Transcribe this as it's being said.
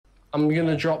I'm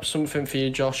gonna drop something for you,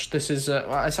 Josh. This is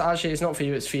it's not for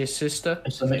you. It's for your sister.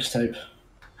 It's a mixtape.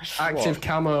 Active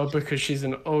camo because she's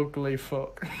an ugly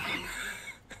fuck.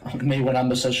 Me when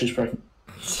Amber says she's pregnant.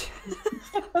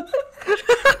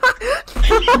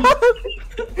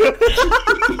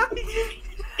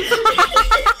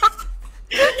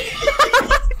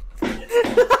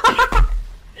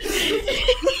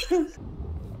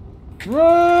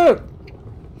 Look!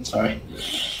 Sorry.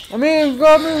 I mean,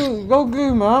 go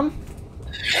good, man.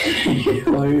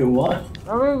 What?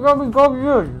 I mean, go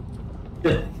good.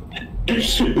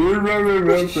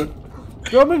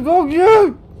 Go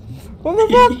good. What the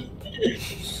fuck?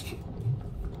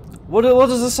 What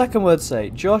does the second word say?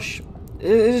 Josh?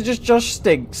 Is it just Josh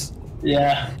stinks?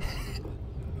 Yeah.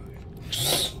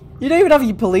 You don't even have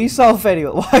your police outfit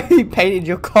anyway. Why are you painting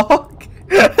your cock?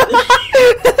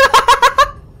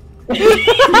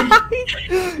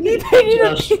 You painted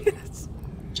your penis.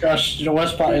 Josh, the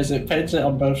worst part is it paints it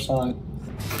on both sides.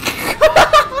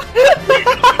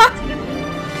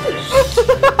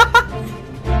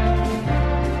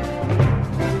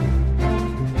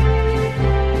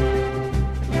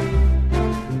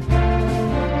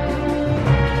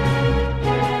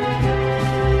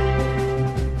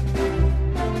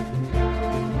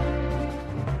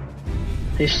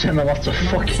 He's spent a lot of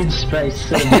fucking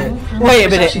space. Wait a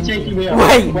minute.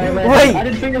 Wait. I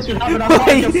didn't think this would happen.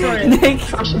 I'm Nick.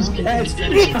 Josh is scared.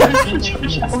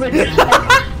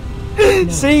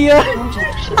 See ya.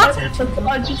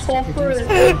 I just fall through it.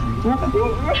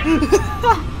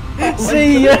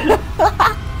 See ya.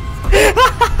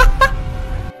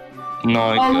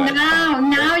 No, Oh,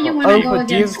 now you want to go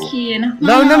against Kian.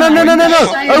 No.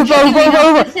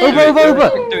 Over.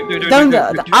 Don't.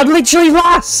 I'm literally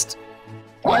last.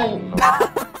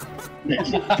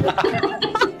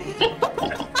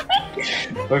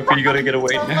 Hopefully you gotta get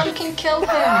away now. Someone can kill him.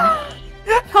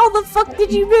 How the fuck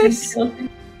did you miss? You're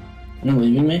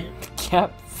leaving me?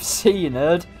 Yep. See you,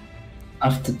 nerd.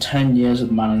 After 10 years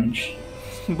of marriage.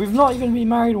 We've not even been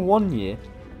married 1 year.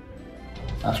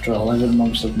 After 11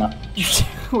 months of marriage.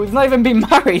 We've not even been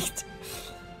married.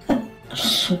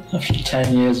 After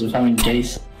 10 years of having gay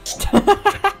sex.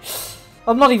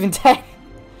 I'm not even 10.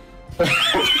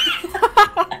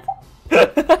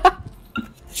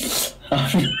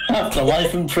 After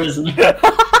life in prison.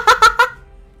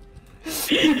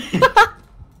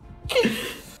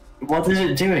 What is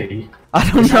it doing?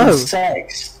 I don't know.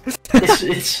 Sex.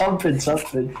 It's something.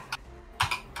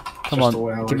 Come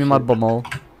on, give me my bumhole.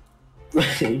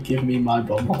 Give me my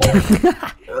bumhole.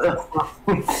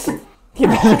 give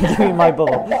me my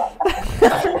bumhole.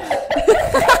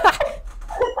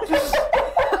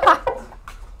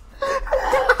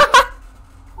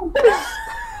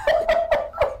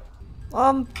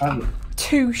 I'm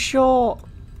too short.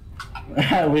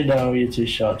 We know you're too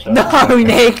short. No,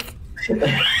 Nick.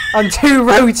 I'm 2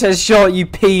 rotors short, you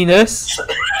penis.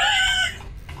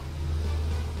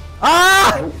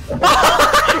 Ah!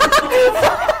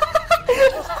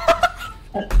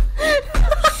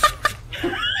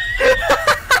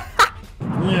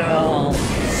 No.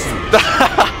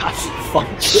 Fuck.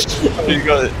 You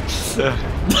got it.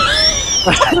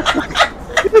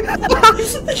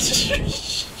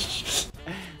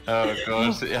 Oh god,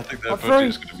 I think that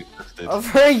budget's gonna be lifted. I'm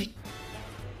free.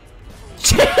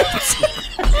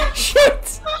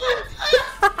 Shit!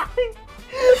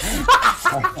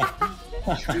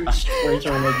 Straight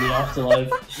on with the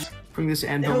afterlife. Bring this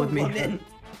anvil with me.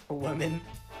 A woman.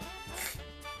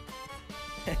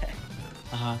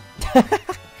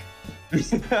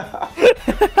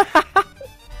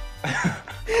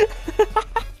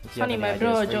 Sonny, my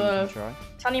bro,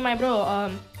 Sonny, my bro,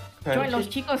 join los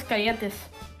chicos calientes.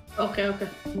 Okay.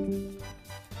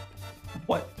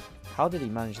 What? How did he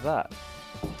manage that?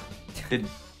 Did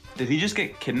he just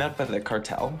get kidnapped by the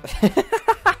cartel?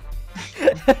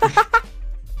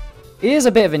 He is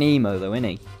a bit of an emo though, isn't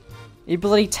he? He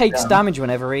bloody takes damage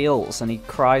whenever he ults and he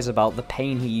cries about the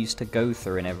pain he used to go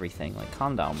through and everything. Like,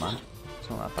 calm down, man. It's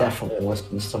not that bad. Definitely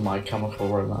listens to My Chemical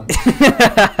Romance.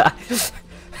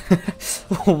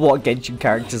 What Genshin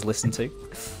characters listen to.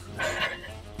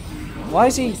 Why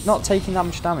is he not taking that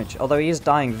much damage? Although he is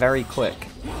dying very quick.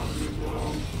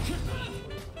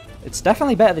 It's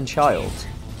definitely better than Child.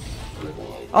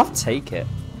 I'll take it.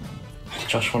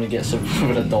 Josh when he gets with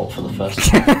an adult for the first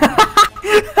time.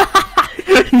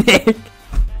 Nick.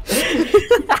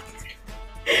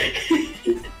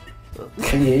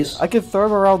 Thing is, I can throw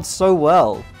him around so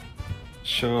well.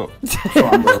 Sure.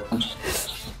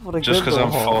 What a Just good because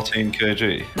I'm one. 14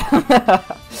 kg.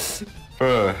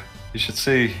 Bro, you should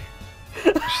see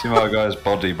my guy's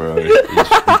body, bro. He's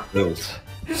built.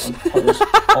 I'll put this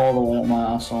all the way up my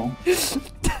asshole.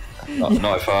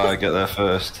 Not if I get there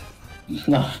first.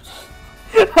 No.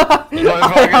 Not if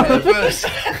I get there first.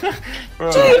 Bro.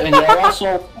 In your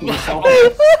asshole. Yourself.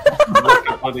 Look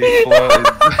at bloody floating.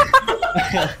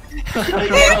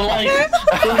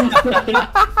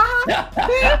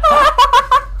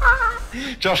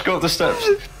 Josh, go up the steps.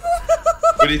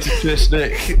 We need to twist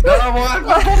Nick. No, my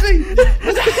body!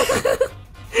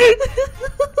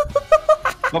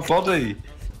 My body!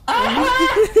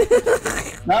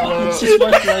 No, it's just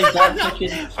worse than like that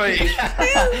fucking... Wait.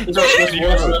 It's just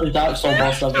worse than the Dark Soul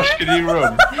boss ever. Josh, can you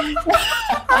run?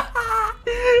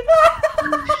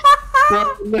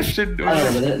 Lifting. I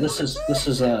know, but this is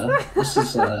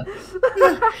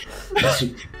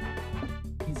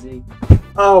Easy.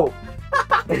 Oh.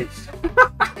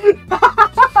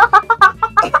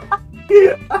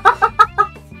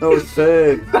 That was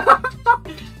sick.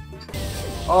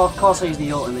 Oh, of course I used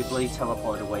the ult and they bloody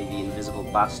teleported away, the invisible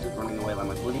bastard running away like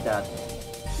my bloody dad.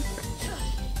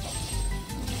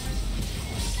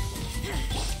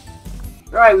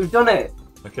 Right, we've done it!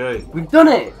 Okay. We've done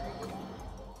it!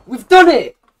 We've done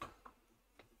it!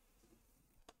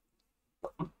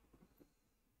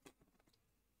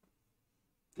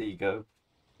 There you go.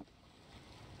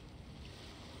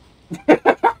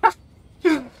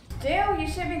 Still, you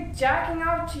should be jacking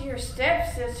off to your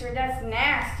stepsister. That's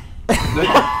nasty.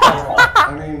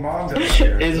 I mean, Mom doesn't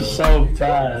care. It's so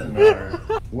bad.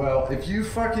 Well, if you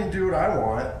fucking do what I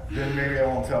want, then maybe I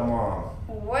won't tell Mom.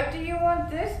 What do you want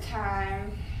this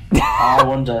time? I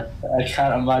wonder. I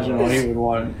can't imagine what he would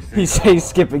want. He's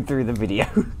skipping through the video.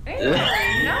 Ew,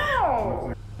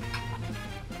 no!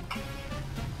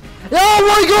 Oh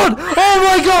my god! Oh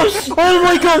my god! Oh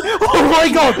my god! Oh my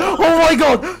god! Oh my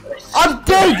god! I'm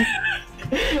dead!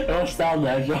 Don't stand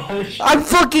there, Josh. I'm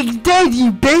fucking dead,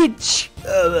 you bitch!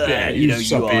 Yeah, you know,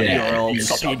 you're all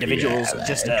soppy individuals.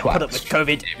 Just put up with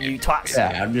COVID, you twats.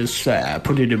 Yeah, I'm just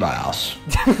put it in my ass.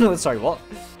 Sorry, what?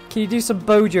 Can you do some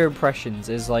Bojo impressions?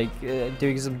 Is like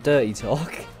doing some dirty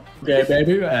talk. Okay,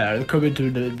 baby, come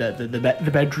into the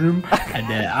bedroom,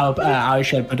 and I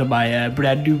shall put on my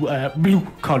brand new blue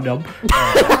condom.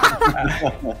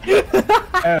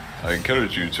 I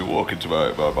encourage you to walk into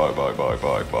my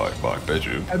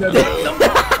bedroom.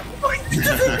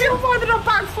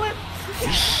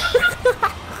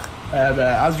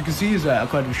 As you can see, he's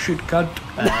quite a shit cunt.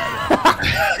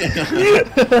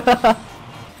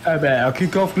 I'll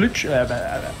kick off glitch.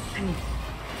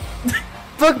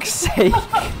 Fuck's sake!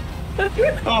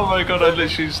 Oh my god, I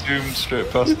literally zoomed straight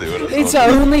past it when I saw It's it.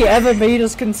 only ever made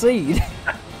us concede.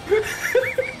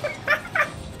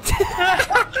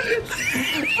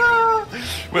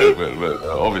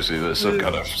 Well, obviously there's some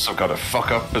kind of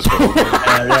fuck up as well.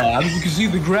 As you can see,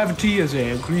 the gravity has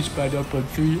increased by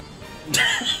 0.3.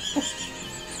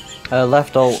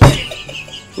 Left alt.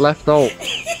 Left alt.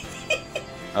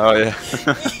 Oh yeah.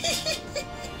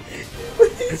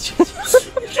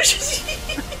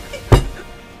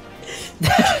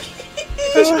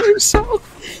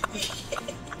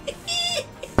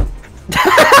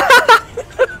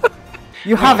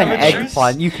 You have an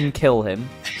eggplant, you can kill him.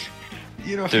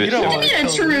 You don't Give want me to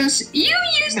that kill me. truce. You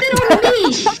used it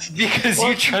on me. Because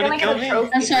you tried to kill me.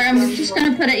 I'm sorry. I'm just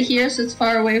gonna put it here so it's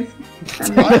far away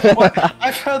from me.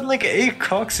 I've had like 8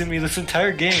 cocks in me this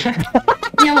entire game.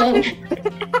 Yeah, well,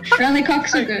 friendly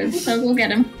cocks are good, so we'll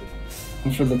get him.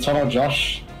 And for the tunnel,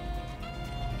 Josh.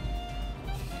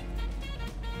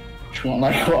 Do you want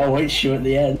like what awaits you at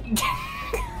the end?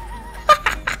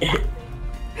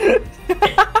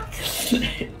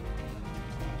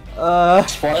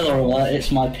 Spoiler alert,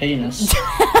 it's my penis.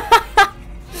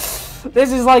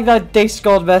 This is like that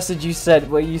Discord message you sent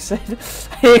where you said,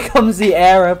 "Here comes the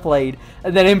aeroplane,"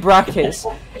 and then in brackets,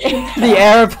 the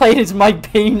aeroplane is my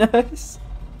penis.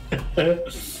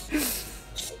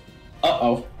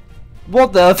 Uh-oh.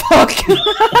 What the fuck?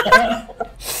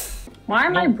 Why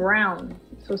am I brown?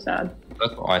 So sad.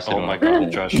 That's what I said. Oh my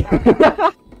god, Josh.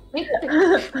 I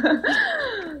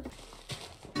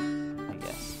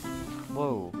guess.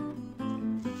 Whoa.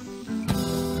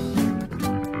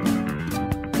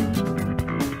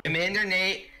 Commander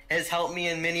Nate has helped me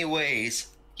in many ways.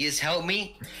 He has helped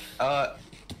me,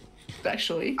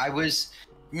 Actually.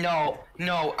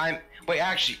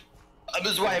 actually, I'm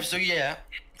his wife, so yeah.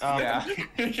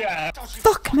 Yeah.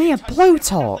 Fuck me, a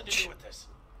blowtorch.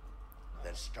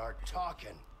 Then start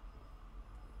talking.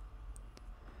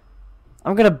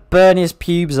 I'm gonna burn his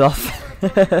pubes off.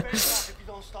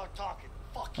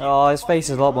 Oh, his face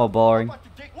is a lot more boring.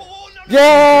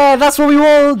 Yeah, that's what we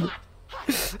want!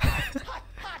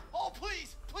 Oh,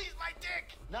 please, my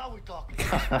dick! Now we're talking.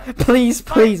 Please,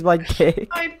 please, my dick.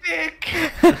 My dick.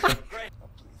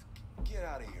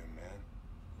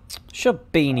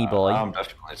 Shut beanie boy. I'm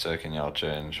definitely taking your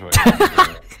change.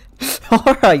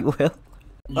 Alright, Will. Do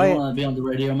you want to be on the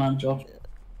radio, man, Josh?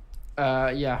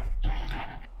 Yeah. Do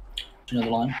you know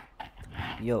the line?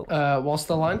 Yo. What's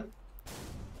the line?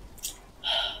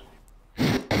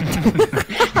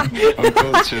 I'm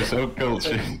cultured, so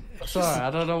cultured. Sorry, I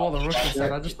don't know what the Russians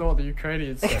said, I just know what the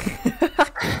Ukrainians said.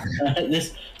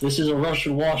 This is a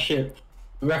Russian warship.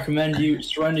 We recommend you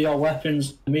surrender your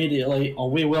weapons immediately, or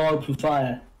we will open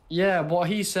fire. Yeah, what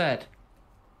he said.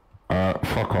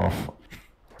 Fuck off.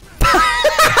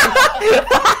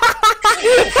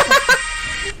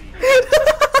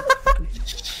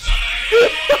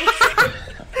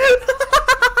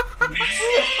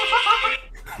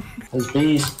 There's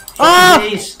bees. Ah!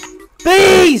 Bees!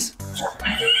 Bees!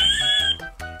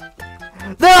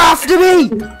 They're after me!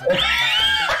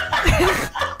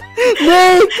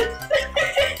 Nick!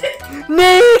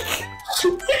 Nick!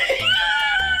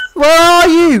 Where are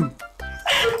you?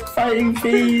 Fighting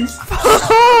bees!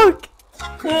 Fuck!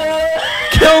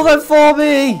 Kill them for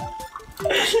me!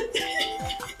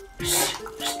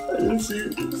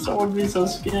 Someone be so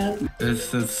scared.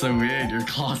 This is so weird. Your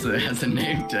closet has a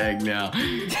name tag now.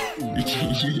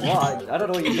 What? I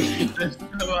don't know what you mean.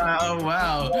 Oh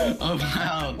wow. Oh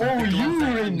wow. Oh, you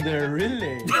were in there,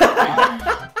 really?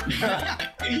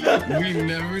 We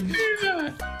never do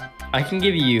that. I can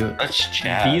give you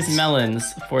these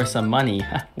melons for some money.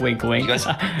 Wink, wink.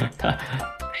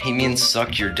 He means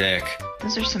suck your dick.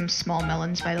 Those are some small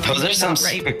melons, by the way. Those are some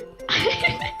right.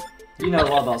 You know a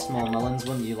lot about small melons,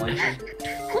 wouldn't you, like?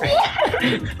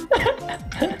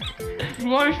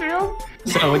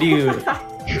 So what do you?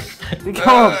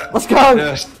 Come on, let's go!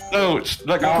 Yes. No,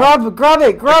 let go. Grab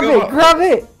it! Grab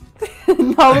it!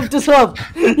 Now lift us up!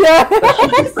 Yeah!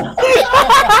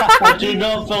 I do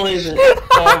not believe it.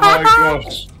 Oh my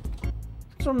gosh.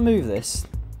 Just want to move this.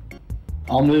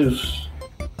 I'll move.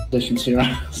 They can see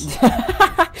us.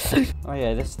 Oh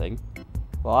yeah, this thing.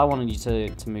 Well, I wanted you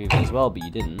to move it as well, but you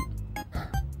didn't.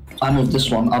 I moved this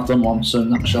one. I've done one, so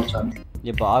that's your turn.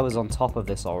 Yeah, but I was on top of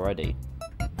this already.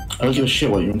 I don't give a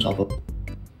shit what you're on top of.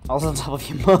 I was on top of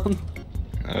your mum.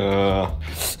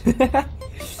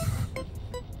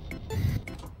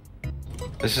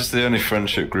 This is the only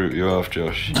friendship group you have,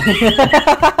 Josh.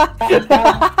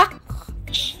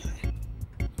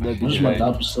 Where's my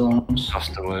dad was still around?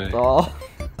 Passed away. Oh.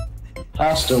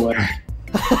 Passed away.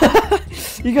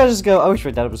 You guys just go, I wish my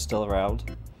dad was still around.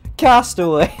 Cast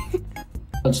away.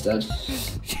 That's dead.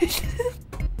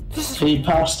 He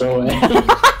passed away.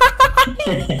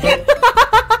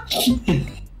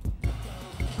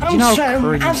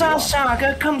 So, as our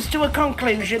saga comes to a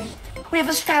conclusion, we have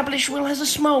established Will has a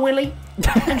small willy,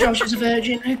 and Josh is a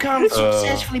virgin who can't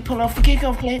successfully pull off the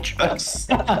kickoff glitch.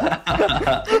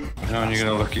 You know when you're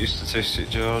gonna look at your statistic,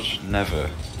 George? Never.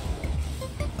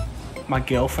 My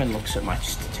girlfriend looks at my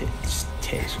tits.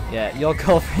 Yeah, your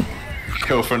girlfriend.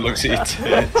 Girlfriend looks at your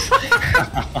tits.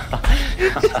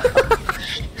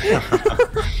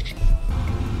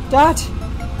 Dad!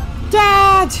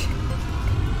 Dad!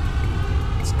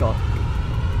 It's gone.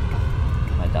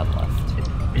 My dad left.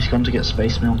 He's gone to get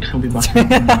space milk. He'll be back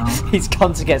now. He's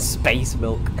gone to get space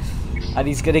milk. And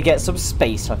he's gonna get some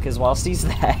space hookers whilst he's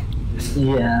there.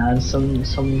 Yeah, and some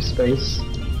space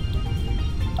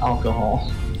alcohol.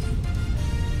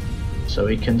 So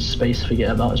he can space forget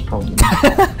about his problems.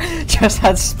 Just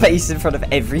had space in front of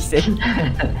everything. Can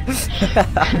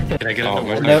I get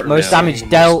No, most damage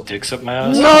dealt. Dicks up my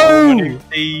ass. No!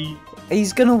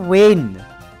 He's gonna win.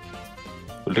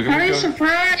 Very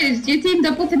surprised! You teamed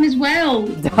up with him as well!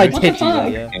 I What did the do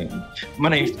that, fuck? yeah. My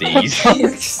name's For Deez.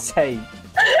 fuck's sake.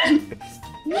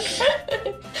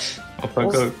 Off I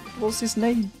go. What's his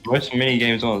name? Most mini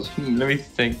games on. Let me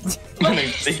think. My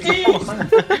name's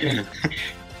Deez.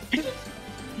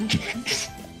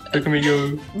 Look at me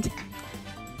go.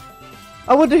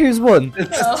 I wonder who's won.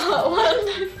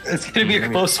 It's gonna be a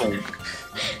close one.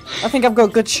 I think I've got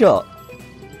a good shot.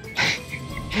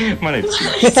 My name's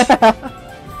Deez.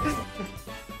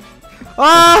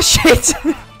 Ah, shit!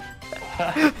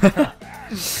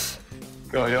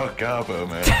 God, you're Garbo,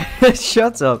 mate.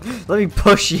 Shut up. Let me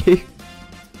push you.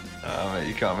 Oh, mate,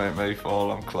 you can't make me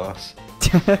fall. I'm class.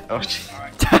 Oh, shit.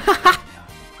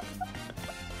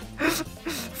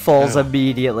 Falls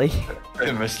immediately.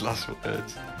 I missed last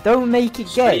words. Don't make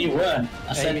it Yeah, gay. you were.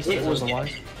 I said it was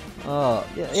gay. Oh,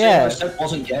 yeah. I Yeah. said it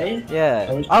wasn't gay.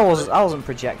 Yeah. I wasn't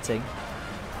projecting.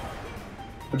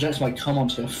 Projects my cum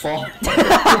onto a fall.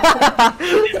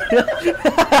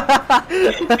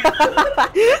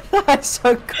 That's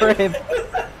so grim.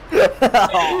 Banner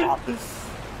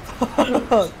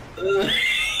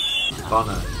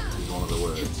is one of the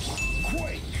words.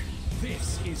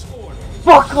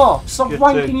 Fuck off! Stop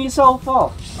wanking yourself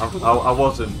off! I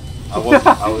wasn't. I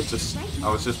was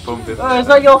just pumping. Is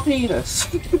that your penis?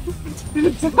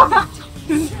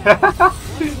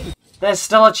 There's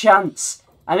still a chance.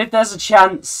 And if there's a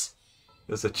chance...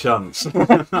 There's a chance.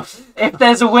 If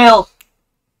there's a will...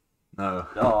 No.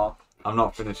 Oh. I'm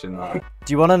not finishing that.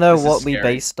 Do you want to know This is what we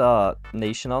scary. based our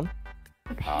nation on?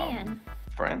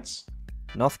 France?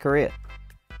 North Korea.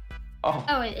 Oh.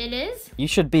 Oh, it is? You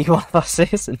should be one of our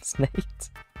citizens, Nate.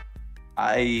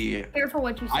 Careful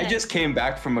what you say. I just came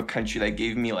back from a country that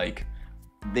gave me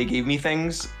they gave me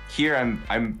things. Here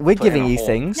I'm We're put in giving a you hole.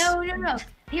 things. No.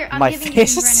 Here, I'm My giving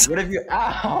fists. you What have you?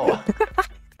 Ow!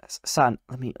 Saturn,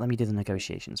 let me do the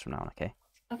negotiations from now on, okay?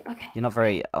 Okay. You're not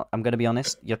very. I'm gonna be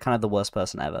honest. You're kind of the worst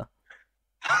person ever.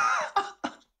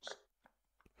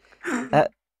 Can I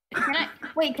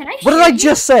What did share I you?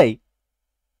 just say?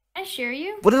 Can I share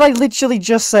you? What did I literally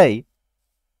just say?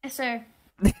 Yes, sir.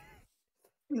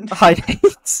 Hi,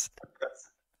 Nate.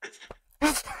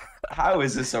 How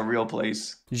is this a real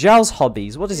place? Zhao's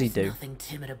hobbies. What does he do? Nothing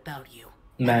timid about you.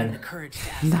 Men.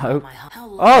 No.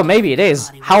 Oh, maybe it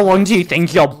is. How long do you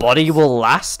think your body will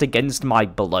last against my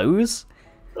blows?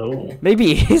 Oh.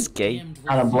 Maybe he is gay.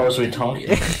 How many blows are we talking?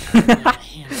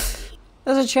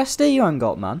 There's a chest here you haven't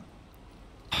got, man.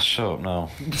 Shut up now.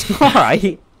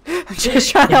 Alright. I'm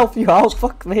just trying to help you out.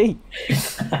 Fuck me.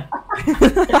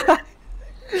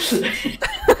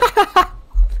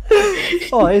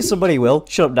 Oh, here's somebody, Will.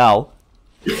 Shut up now.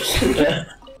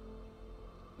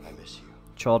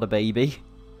 Chorda baby.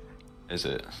 Is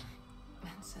it?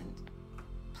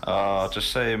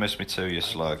 Just say you miss me too, you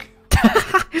slug.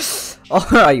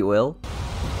 Alright, Will.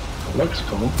 Looks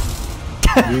cool.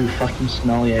 You fucking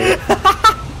smelly ape.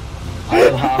 I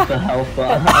have half a health,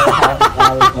 but I have half a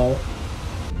health as well.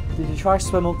 Did you try to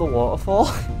swim up the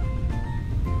waterfall?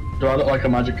 Do I look like a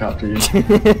magic cat to you?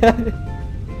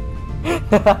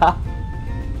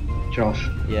 Josh.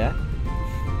 Yeah?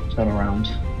 Turn around.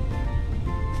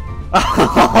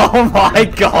 Oh my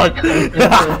god!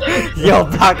 You're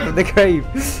back from the grave.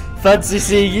 Fancy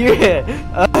seeing you here.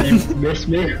 You miss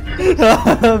me?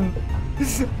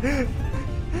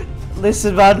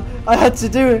 Listen, man, I had to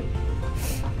do it.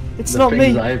 It's not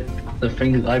me. The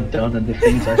things I've done and the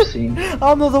things I've seen.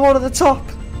 I'm not the one at the top.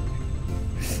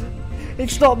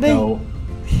 It's not me. No,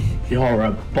 you're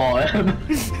a bottom.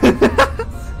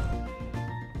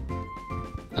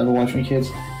 Ever watch me, kids?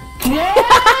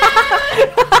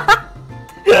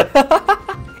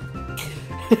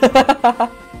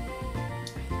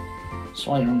 That's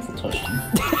why your uncle touched him.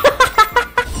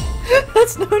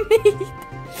 That's no need.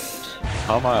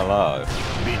 How am I alive?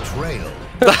 Betrayal.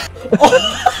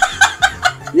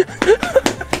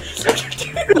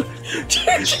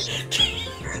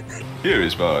 Here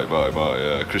is my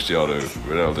Cristiano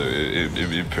Ronaldo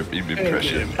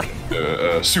impression.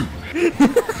 Soup.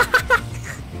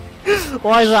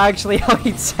 Why is that actually how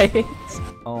you'd say it?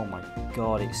 Oh my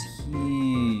god, it's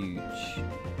huge.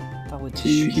 That would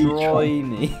destroy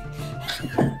me.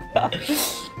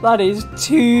 That is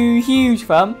too huge,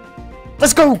 fam.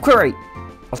 Let's go, curry.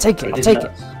 I'll take it. I'll take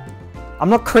it. I'm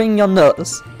not currying your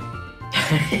nuts.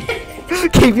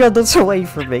 Keep your nuts away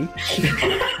from me.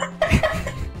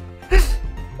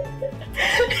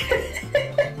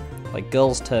 Like,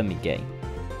 girls turn me gay.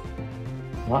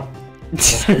 What?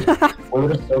 What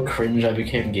was so cringe I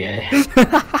became gay?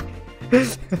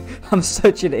 I'm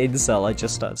such an incel, I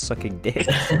just started sucking dick.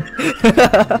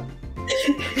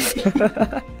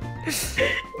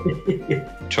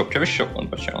 Chop, do you have a shotgun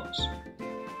by chance?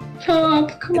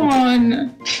 Top, come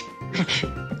on.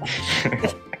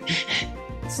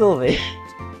 Sylvie.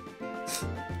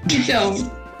 You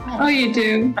don't. Oh, you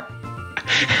do.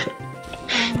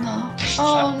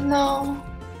 Oh no.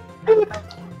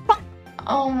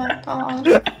 Oh my god.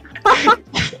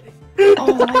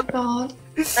 Oh my god.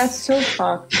 That's so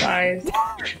fucked, guys.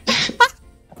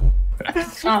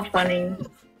 It's not funny.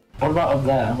 What about up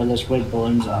there where those weird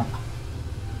balloons are?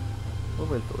 What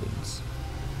were balloons?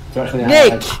 They're actually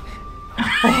Nick!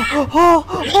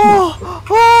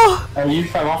 Oh, you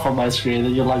fell off on my screen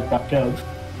and you're like back up.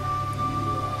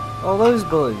 Oh, those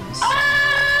balloons.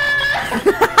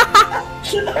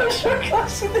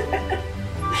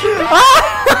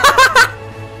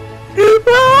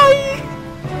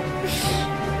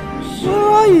 Where are you? Where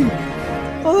are you?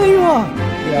 Oh, there you are.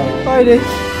 Yeah. Hi, Nick.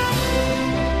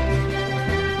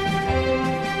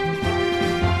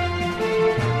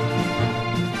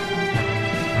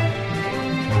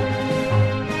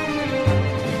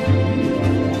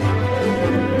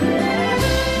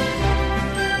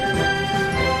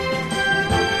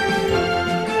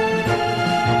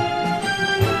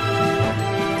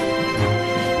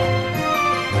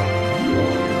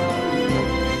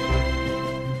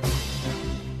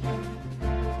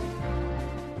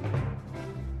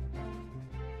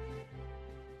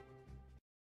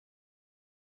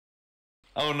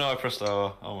 Oh no, I pressed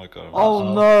R. Oh my god.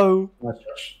 Oh no! Nice,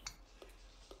 Josh.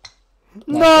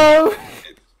 No!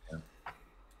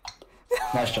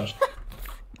 Nice, Josh.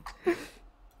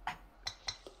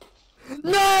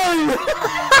 No!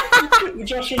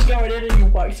 Josh is going in and you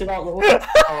whacked it out the way.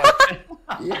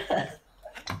 I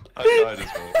died as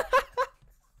well.